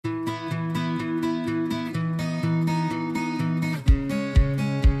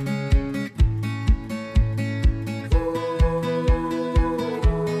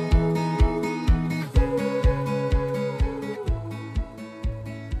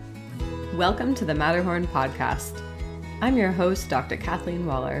Welcome to the Matterhorn Podcast. I'm your host, Dr. Kathleen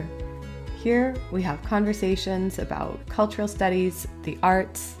Waller. Here we have conversations about cultural studies, the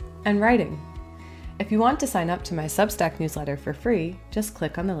arts, and writing. If you want to sign up to my Substack newsletter for free, just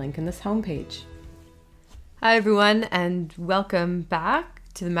click on the link in this homepage. Hi, everyone, and welcome back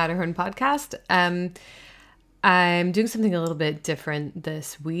to the Matterhorn Podcast. I'm doing something a little bit different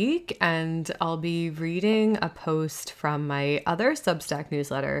this week, and I'll be reading a post from my other Substack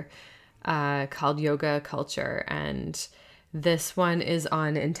newsletter called Yoga Culture, and this one is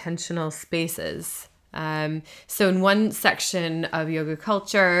on intentional spaces. So in one section of Yoga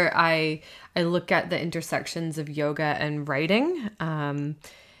Culture, I look at the intersections of yoga and writing, and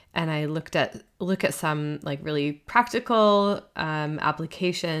I look at some like really practical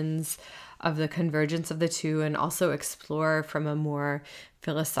applications of the convergence of the two, and also explore from a more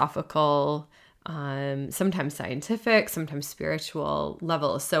philosophical, sometimes scientific, sometimes spiritual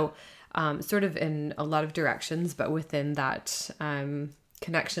level. So sort of in a lot of directions, but within that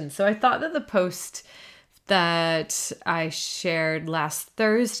connection. So I thought that the post that I shared last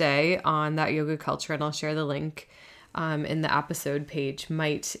Thursday on that Yoga Culture, and I'll share the link in the episode page,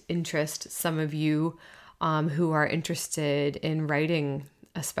 might interest some of you who are interested in writing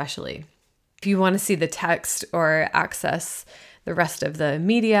especially. If you want to see the text or access the rest of the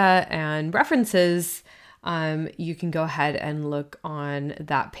media and references, you can go ahead and look on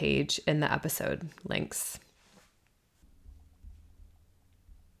that page in the episode links.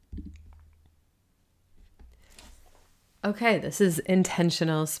 Okay, this is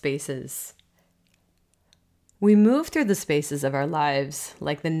intentional spaces. We move through the spaces of our lives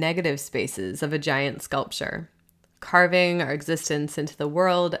like the negative spaces of a giant sculpture, carving our existence into the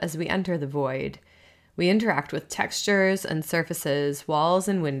world as we enter the void. We interact with textures and surfaces, walls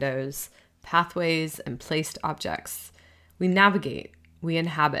and windows, pathways and placed objects. We navigate, we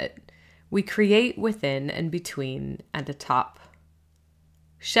inhabit, we create within and between and atop.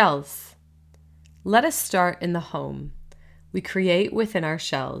 Shells. Let us start in the home. We create within our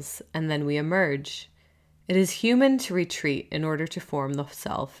shells, and then we emerge. It is human to retreat in order to form the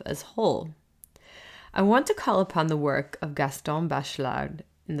self as whole. I want to call upon the work of Gaston Bachelard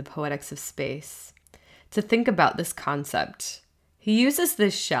in The Poetics of Space to think about this concept. He uses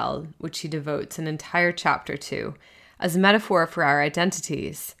this shell, which he devotes an entire chapter to, as a metaphor for our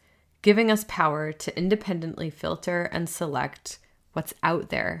identities, giving us power to independently filter and select what's out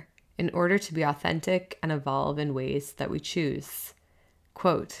there in order to be authentic and evolve in ways that we choose.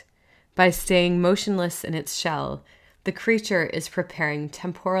 Quote, "By staying motionless in its shell, the creature is preparing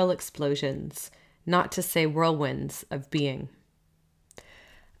temporal explosions, not to say whirlwinds of being."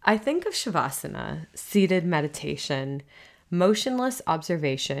 I think of Shavasana, seated meditation, motionless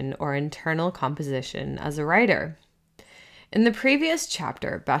observation, or internal composition as a writer. In the previous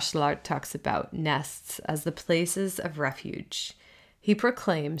chapter, Bachelard talks about nests as the places of refuge. He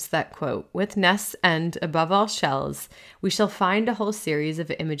proclaims that, quote, "With nests and, above all, shells, we shall find a whole series of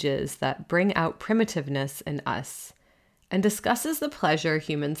images that bring out primitiveness in us," and discusses the pleasure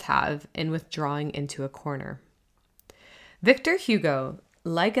humans have in withdrawing into a corner. Victor Hugo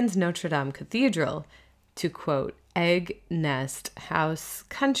likens Notre Dame Cathedral to, quote, "egg, nest, house,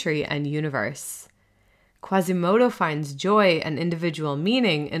 country, and universe." Quasimodo finds joy and individual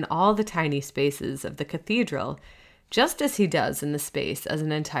meaning in all the tiny spaces of the cathedral, just as he does in the space as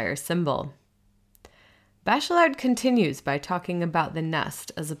an entire symbol. Bachelard continues by talking about the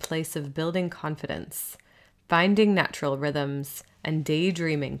nest as a place of building confidence, finding natural rhythms, and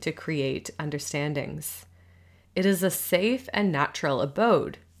daydreaming to create understandings. It is a safe and natural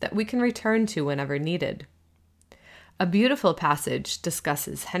abode that we can return to whenever needed. A beautiful passage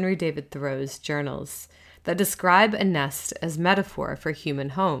discusses Henry David Thoreau's journals that describe a nest as metaphor for human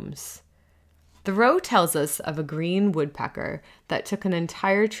homes. Thoreau tells us of a green woodpecker that took an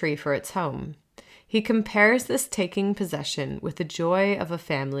entire tree for its home. He compares this taking possession with the joy of a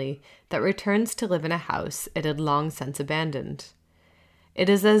family that returns to live in a house it had long since abandoned. It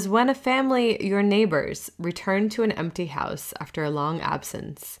is as when a family, your neighbors, return to an empty house after a long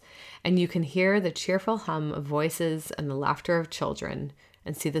absence, and you can hear the cheerful hum of voices and the laughter of children,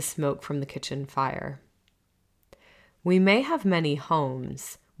 and see the smoke from the kitchen fire. We may have many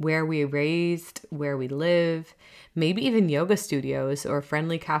homes, where we raised, where we live, maybe even yoga studios or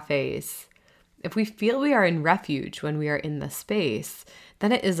friendly cafes. If we feel we are in refuge when we are in the space,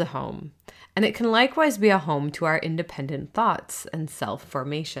 then it is a home, and it can likewise be a home to our independent thoughts and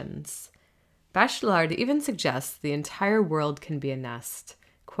self-formations. Bachelard even suggests the entire world can be a nest.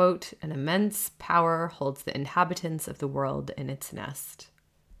 Quote, "An immense power holds the inhabitants of the world in its nest."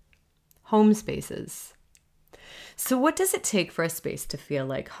 Home spaces. So what does it take for a space to feel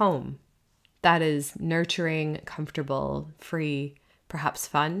like home? That is nurturing, comfortable, free, perhaps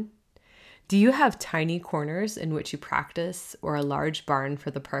fun? Do you have tiny corners in which you practice or a large barn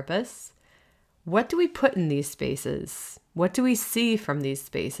for the purpose? What do we put in these spaces? What do we see from these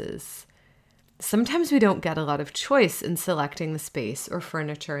spaces? Sometimes we don't get a lot of choice in selecting the space or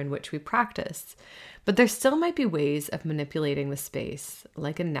furniture in which we practice, but there still might be ways of manipulating the space,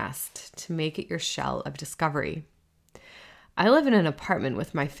 like a nest, to make it your shell of discovery. I live in an apartment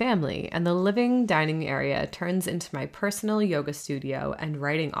with my family, and the living dining area turns into my personal yoga studio and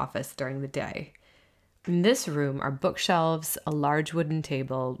writing office during the day. In this room are bookshelves, a large wooden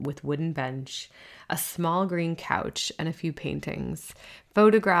table with wooden bench, a small green couch, and a few paintings,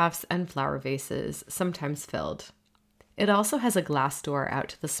 photographs, and flower vases, sometimes filled. It also has a glass door out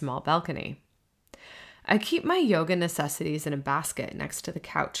to the small balcony. I keep my yoga necessities in a basket next to the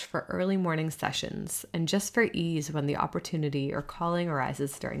couch for early morning sessions and just for ease when the opportunity or calling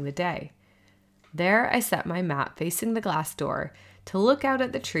arises during the day. There I set my mat facing the glass door to look out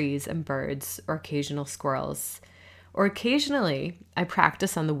at the trees and birds or occasional squirrels. Or occasionally, I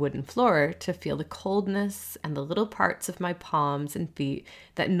practice on the wooden floor to feel the coldness and the little parts of my palms and feet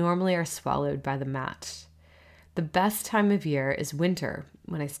that normally are swallowed by the mat. The best time of year is winter,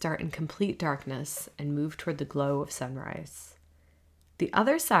 when I start in complete darkness and move toward the glow of sunrise. The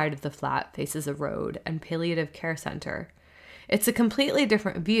other side of the flat faces a road and palliative care center. It's a completely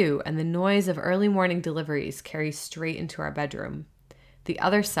different view, and the noise of early morning deliveries carries straight into our bedroom. The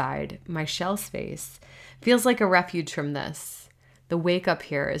other side, my shell space, feels like a refuge from this. The wake up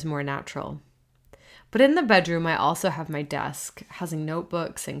here is more natural. But in the bedroom, I also have my desk, housing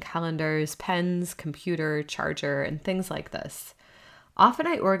notebooks and calendars, pens, computer, charger, and things like this. Often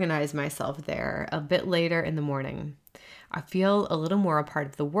I organize myself there a bit later in the morning. I feel a little more a part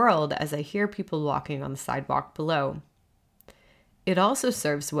of the world as I hear people walking on the sidewalk below. It also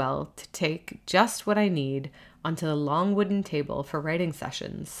serves well to take just what I need onto the long wooden table for writing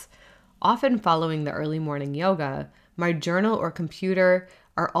sessions. Often following the early morning yoga, my journal or computer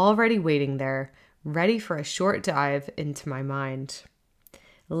are already waiting there, ready for a short dive into my mind.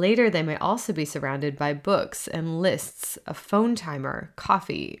 Later, they may also be surrounded by books and lists, a phone timer,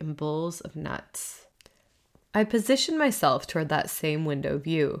 coffee, and bowls of nuts. I position myself toward that same window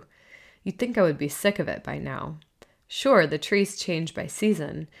view. You'd think I would be sick of it by now. Sure, the trees change by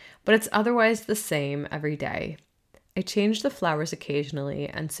season, but it's otherwise the same every day. I change the flowers occasionally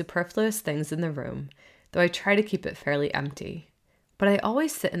and superfluous things in the room, though I try to keep it fairly empty. But I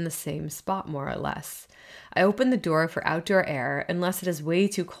always sit in the same spot, more or less. I open the door for outdoor air unless it is way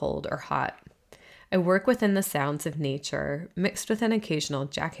too cold or hot. I work within the sounds of nature, mixed with an occasional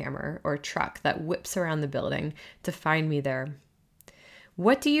jackhammer or truck that whips around the building to find me there.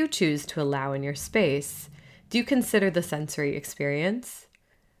 What do you choose to allow in your space? Do you consider the sensory experience?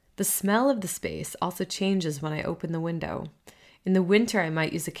 The smell of the space also changes when I open the window. In the winter, I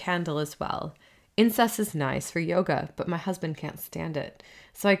might use a candle as well. Incense is nice for yoga, but my husband can't stand it,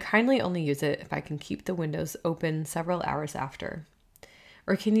 so I kindly only use it if I can keep the windows open several hours after.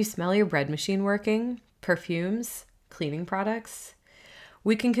 Or can you smell your bread machine working? Perfumes? Cleaning products?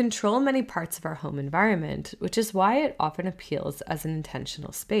 We can control many parts of our home environment, which is why it often appeals as an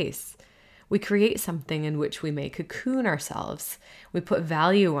intentional space. We create something in which we may cocoon ourselves. We put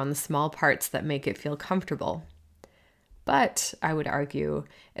value on the small parts that make it feel comfortable. But, I would argue,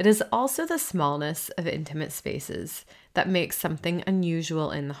 it is also the smallness of intimate spaces that makes something unusual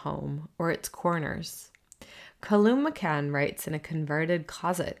in the home or its corners. Callum McCann writes in A Converted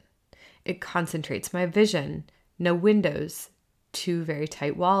Closet. It concentrates my vision. No windows. 2 very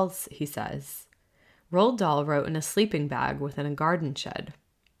tight walls, he says. Roald Dahl wrote in A Sleeping Bag within a garden shed.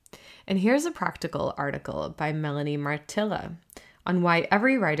 And here's a practical article by Melanie Martilla on why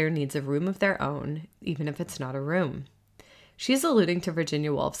every writer needs a room of their own, even if it's not a room. She's alluding to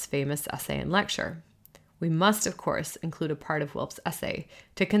Virginia Woolf's famous essay and lecture. We must, of course, include a part of Woolf's essay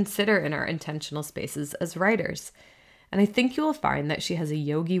to consider in our intentional spaces as writers, and I think you will find that she has a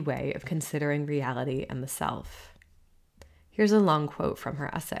yogi way of considering reality and the self. Here's a long quote from her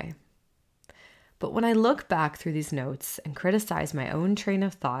essay. But when I look back through these notes and criticize my own train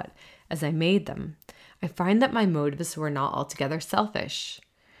of thought as I made them, I find that my motives were not altogether selfish.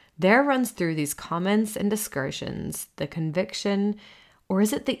 There runs through these comments and discursions the conviction, or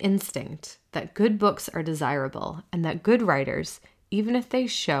is it the instinct, that good books are desirable and that good writers, even if they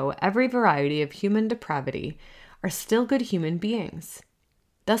show every variety of human depravity, are still good human beings.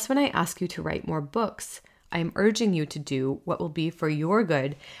 Thus, when I ask you to write more books, I am urging you to do what will be for your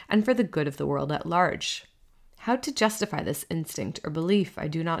good and for the good of the world at large. How to justify this instinct or belief, I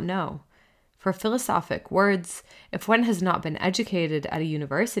do not know. For philosophic words, if one has not been educated at a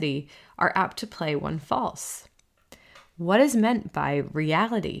university, are apt to play one false. What is meant by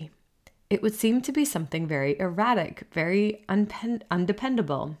reality? It would seem to be something very erratic, very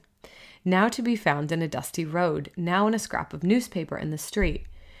undependable. Now to be found in a dusty road, now in a scrap of newspaper in the street,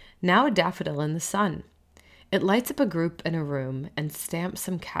 now a daffodil in the sun. It lights up a group in a room and stamps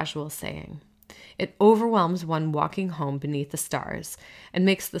some casual saying. It overwhelms one walking home beneath the stars and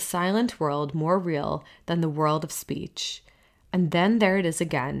makes the silent world more real than the world of speech. And then there it is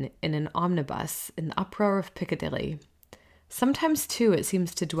again in an omnibus in the uproar of Piccadilly. Sometimes, too, it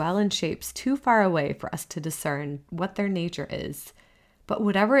seems to dwell in shapes too far away for us to discern what their nature is. But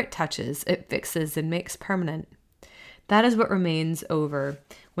whatever it touches, it fixes and makes permanent. That is what remains over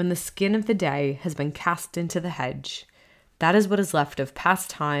when the skin of the day has been cast into the hedge. That is what is left of past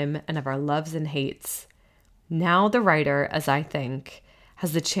time and of our loves and hates. Now the writer, as I think,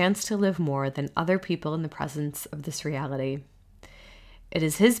 has the chance to live more than other people in the presence of this reality. It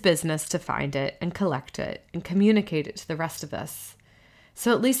is his business to find it and collect it and communicate it to the rest of us.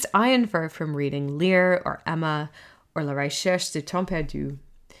 So at least I infer from reading Lear or Emma or La Recherche du Temps Perdu.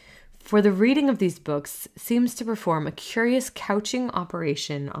 For the reading of these books seems to perform a curious couching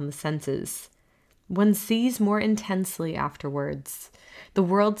operation on the senses. One sees more intensely afterwards. The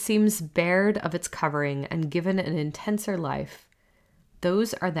world seems bared of its covering and given an intenser life.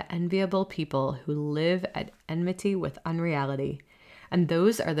 Those are the enviable people who live at enmity with unreality, and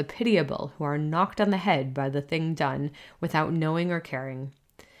those are the pitiable who are knocked on the head by the thing done without knowing or caring.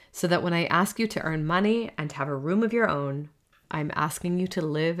 So that when I ask you to earn money and have a room of your own, I'm asking you to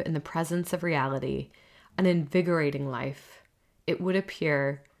live in the presence of reality, an invigorating life. It would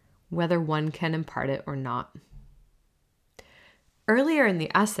appear whether one can impart it or not. Earlier in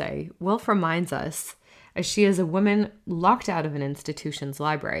the essay, Woolf reminds us, as she is a woman locked out of an institution's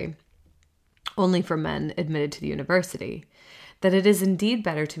library, only for men admitted to the university, that it is indeed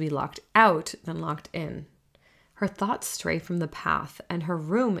better to be locked out than locked in. Her thoughts stray from the path, and her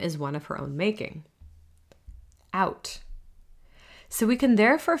room is one of her own making. Out. So we can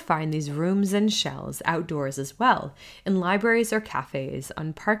therefore find these rooms and shells outdoors as well, in libraries or cafes,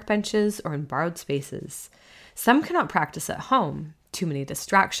 on park benches or in borrowed spaces. Some cannot practice at home, too many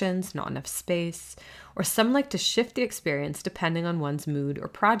distractions, not enough space, or some like to shift the experience depending on one's mood or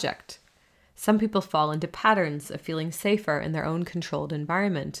project. Some people fall into patterns of feeling safer in their own controlled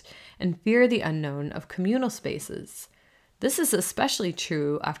environment and fear the unknown of communal spaces. This is especially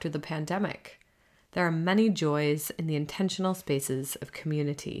true after the pandemic. There are many joys in the intentional spaces of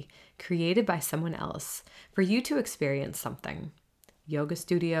community created by someone else for you to experience something. Yoga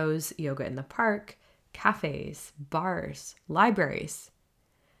studios, yoga in the park, cafes, bars, libraries.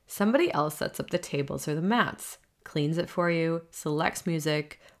 Somebody else sets up the tables or the mats, cleans it for you, selects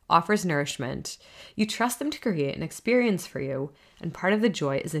music, offers nourishment. You trust them to create an experience for you, and part of the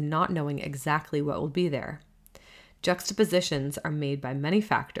joy is in not knowing exactly what will be there. Juxtapositions are made by many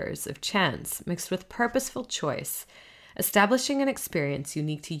factors of chance mixed with purposeful choice, establishing an experience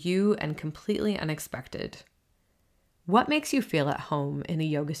unique to you and completely unexpected. What makes you feel at home in a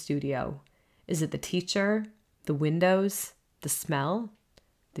yoga studio? Is it the teacher, the windows, the smell,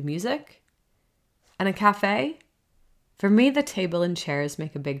 the music? And a cafe? For me, the table and chairs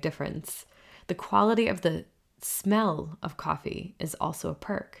make a big difference. The quality of the smell of coffee is also a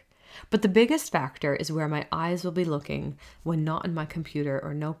perk. But the biggest factor is where my eyes will be looking when not on my computer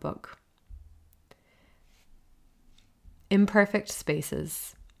or notebook. Imperfect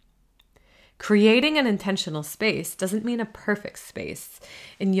spaces. Creating an intentional space doesn't mean a perfect space.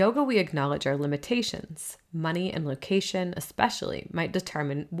 In yoga, we acknowledge our limitations. Money and location, especially, might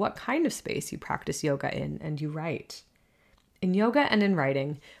determine what kind of space you practice yoga in and you write. In yoga and in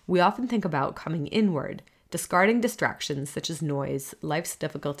writing, we often think about coming inward, discarding distractions such as noise, life's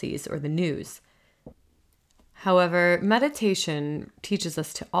difficulties, or the news. However, meditation teaches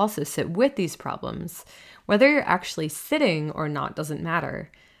us to also sit with these problems. Whether you're actually sitting or not doesn't matter,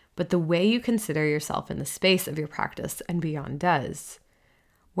 but the way you consider yourself in the space of your practice and beyond does.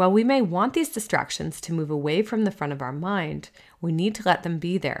 While we may want these distractions to move away from the front of our mind, we need to let them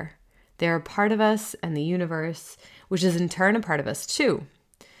be there. They are a part of us and the universe, which is in turn a part of us too.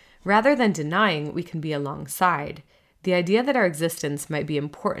 Rather than denying we can be alongside, the idea that our existence might be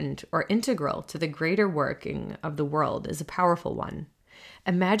important or integral to the greater working of the world is a powerful one.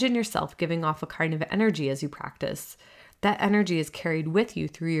 Imagine yourself giving off a kind of energy as you practice. That energy is carried with you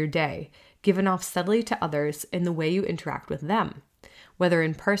through your day, given off subtly to others in the way you interact with them, whether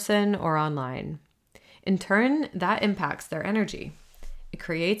in person or online. In turn, that impacts their energy. It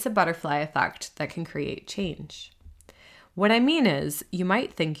creates a butterfly effect that can create change. What I mean is, you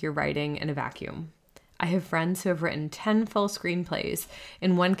might think you're writing in a vacuum. I have friends who have written 10 full screenplays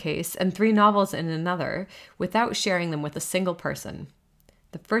in one case and 3 novels in another without sharing them with a single person.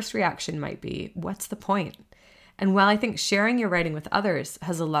 The first reaction might be, what's the point? And while I think sharing your writing with others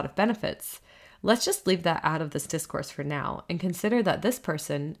has a lot of benefits, let's just leave that out of this discourse for now and consider that this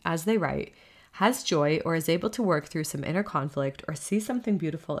person, as they write, has joy or is able to work through some inner conflict or see something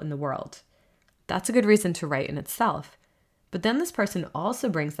beautiful in the world. That's a good reason to write in itself. But then this person also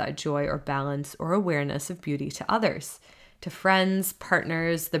brings that joy or balance or awareness of beauty to others, to friends,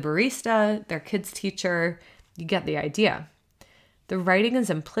 partners, the barista, their kid's teacher. You get the idea. The writing is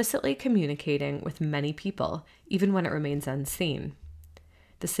implicitly communicating with many people, even when it remains unseen.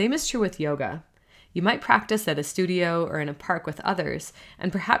 The same is true with yoga. You might practice at a studio or in a park with others,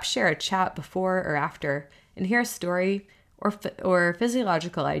 and perhaps share a chat before or after, and hear a story or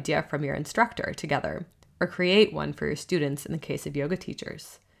physiological idea from your instructor together, or create one for your students in the case of yoga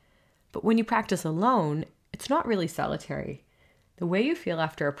teachers. But when you practice alone, it's not really solitary. The way you feel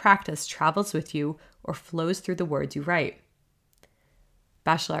after a practice travels with you or flows through the words you write.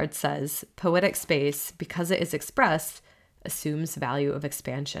 Bachelard says, poetic space, because it is expressed, assumes value of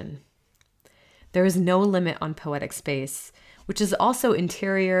expansion. There is no limit on poetic space, which is also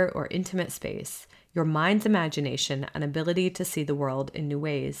interior or intimate space, your mind's imagination and ability to see the world in new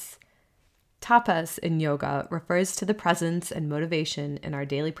ways. Tapas in yoga refers to the presence and motivation in our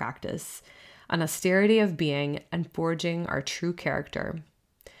daily practice, an austerity of being and forging our true character.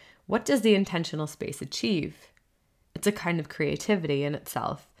 What does the intentional space achieve? It's a kind of creativity in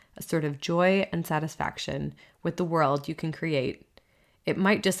itself, a sort of joy and satisfaction with the world you can create. It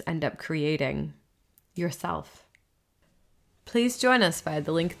might just end up creating yourself. Please join us via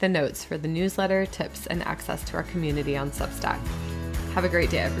the link in the notes for the newsletter, tips, and access to our community on Substack. Have a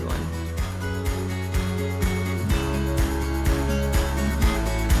great day, everyone.